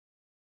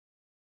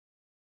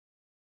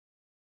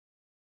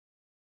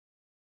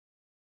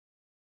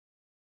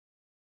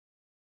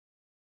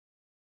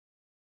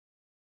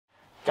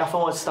Gaff, I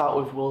want to start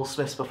with Will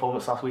Smith's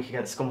performance last week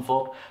against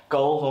Scunthorpe.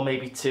 Goal, or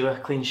maybe two, a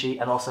clean sheet,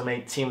 and also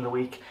made Team of the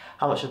Week.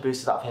 How much of a boost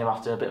is that for him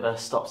after a bit of a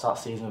stop-start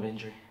season with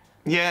injury?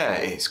 Yeah,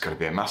 it's got to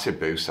be a massive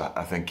boost.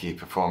 I think he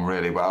performed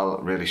really well,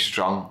 really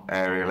strong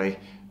aerially.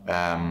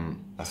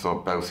 I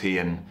thought both he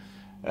and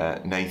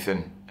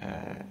Nathan,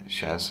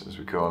 Shez as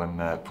we call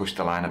him, pushed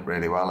the line up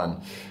really well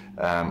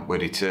and were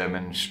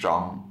determined,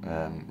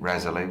 strong,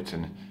 resolute,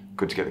 and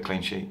good to get the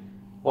clean sheet.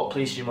 What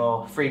pleased you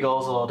more, 3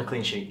 goals or the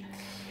clean sheet?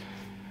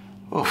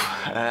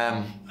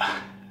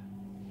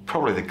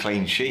 Probably the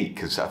clean sheet,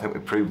 because I think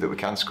we proved that we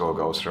can score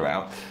goals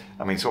throughout.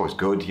 I mean, it's always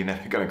good, you're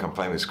never going to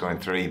complain with scoring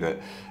 3, but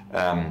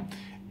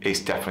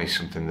it's definitely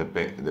something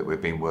that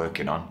we've been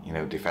working on, you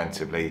know,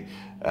 defensively.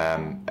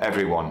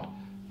 Everyone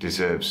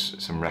deserves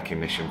some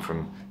recognition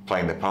from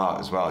playing their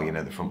part as well, you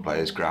know, the front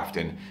players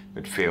grafting,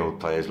 midfield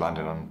players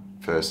landing on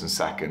first and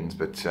seconds,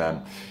 but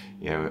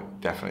you know,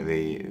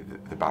 definitely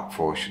the back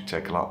four should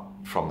take a lot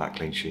from that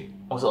clean sheet.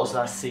 Was it also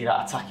nice to see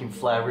that attacking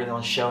flair really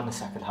on show in the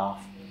second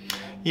half?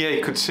 Yeah,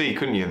 you could see,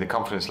 couldn't you? The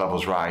confidence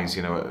levels rise,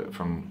 you know,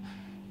 from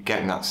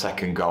getting that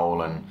second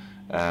goal, and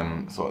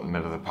I thought the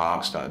middle of the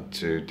park started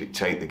to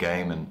dictate the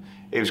game, and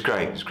it was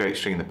great. It was great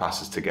stringing the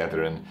passes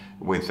together, and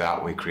with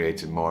that we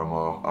created more and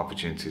more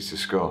opportunities to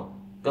score.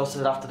 We also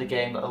said after the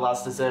game that the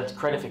lads deserved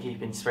credit for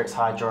keeping spirits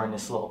high during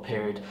this little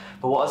period,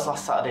 but what has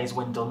last Saturday's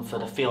win done for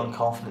the feel and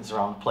confidence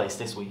around the place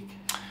this week?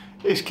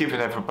 It's giving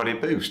everybody a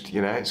boost,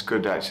 you know. It's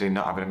good actually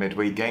not having a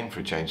midweek game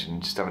for a change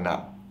and just having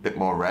that bit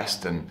more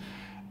rest and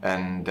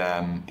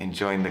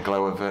enjoying the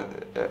glow of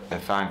a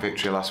fine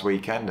victory last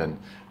weekend. And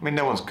I mean,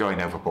 no one's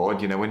going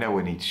overboard, you know. We know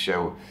we need to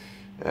show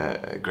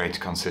greater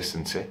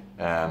consistency.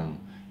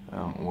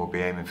 We'll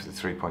be aiming for the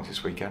 3 points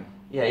this weekend.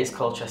 Yeah, it's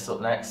Colchester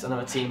up next,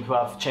 another team who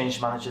have changed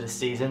manager this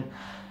season.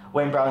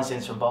 Wayne Brown is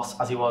interim boss,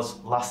 as he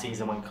was last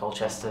season when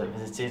Colchester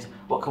visited.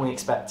 What can we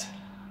expect?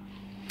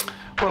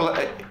 Well,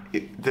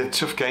 they're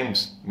tough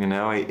games, you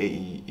know.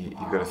 You've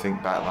got to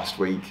think back last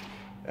week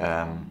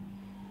at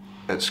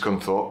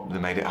Scunthorpe. They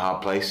made it a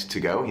hard place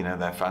to go, you know.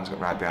 Their fans got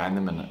right behind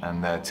them,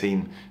 and their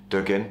team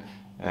dug in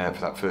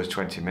for that first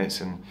 20 minutes,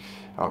 and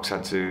Ox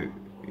had to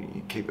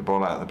keep the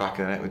ball out of the back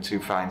of the net with 2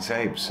 fine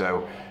saves.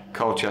 So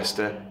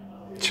Colchester,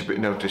 should be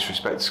no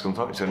disrespect to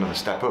Scunthorpe, it's another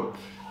step up.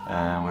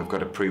 We've got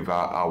to prove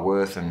our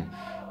worth and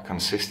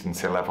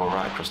consistency level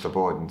right across the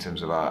board in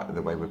terms of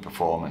the way we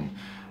perform.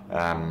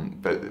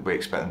 But we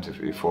expect them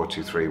to be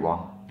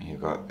 4-2-3-1.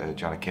 You've got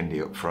Johnny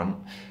Kindy up front.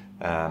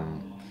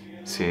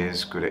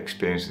 Sears, good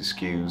experience with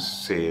Skews.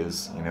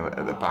 Sears, you know,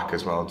 at the back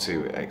as well,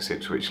 2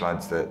 ex-Ipswich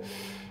lads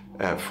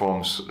that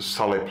forms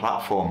solid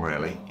platform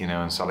really, you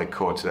know, and solid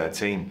core to their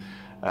team.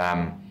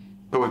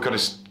 But we've got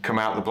to come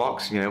out the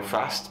blocks, you know,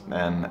 fast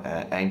and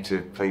aim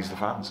to please the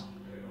fans.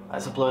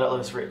 It's a blow that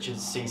Lewis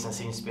Richards' season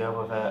seems to be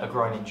over with a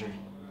groin injury.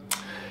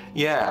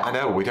 Yeah, I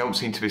know. We don't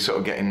seem to be sort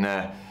of getting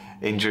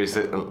injuries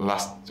that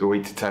last a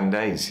week to 10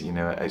 days. You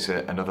know, it's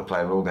another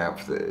player ruled out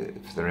for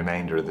the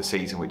remainder of the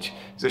season, which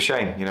is a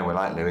shame. You know, we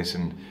like Lewis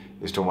and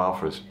he's done well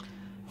for us.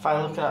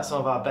 Finally, looking at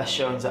some of our best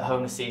showings at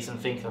home this season,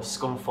 thinking of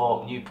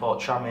Scunthorpe, Newport,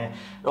 Tranmere,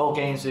 they're all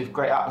games with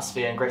great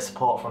atmosphere and great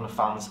support from the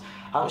fans.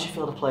 How much do you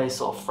feel the players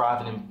sort of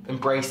thrive and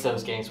embrace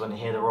those games when they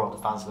hear the roar of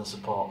the fans and the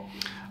support?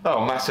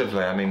 Oh,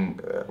 massively. I mean,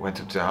 I went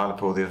up to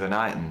Harrogate the other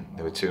night and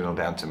they were 2-0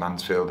 down to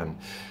Mansfield and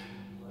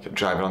kept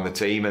driving on the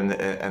team, and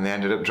they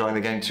ended up drawing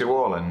the game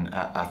 2-2. And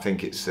I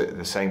think it's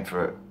the same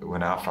for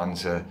when our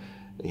fans are,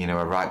 you know,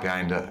 are right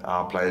behind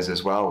our players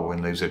as well.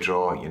 Win, lose or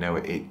draw, you know,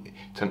 it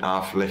doesn't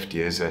half lift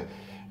you as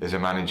a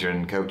manager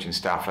and coaching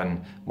staff,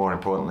 and more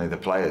importantly the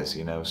players,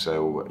 you know.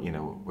 So, you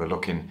know, we're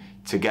looking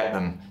to get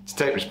them to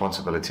take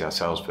responsibility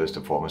ourselves first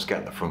and foremost,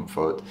 get the front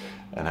foot,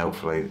 and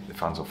hopefully the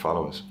fans will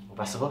follow us.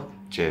 Best of luck.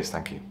 Cheers,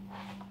 thank you.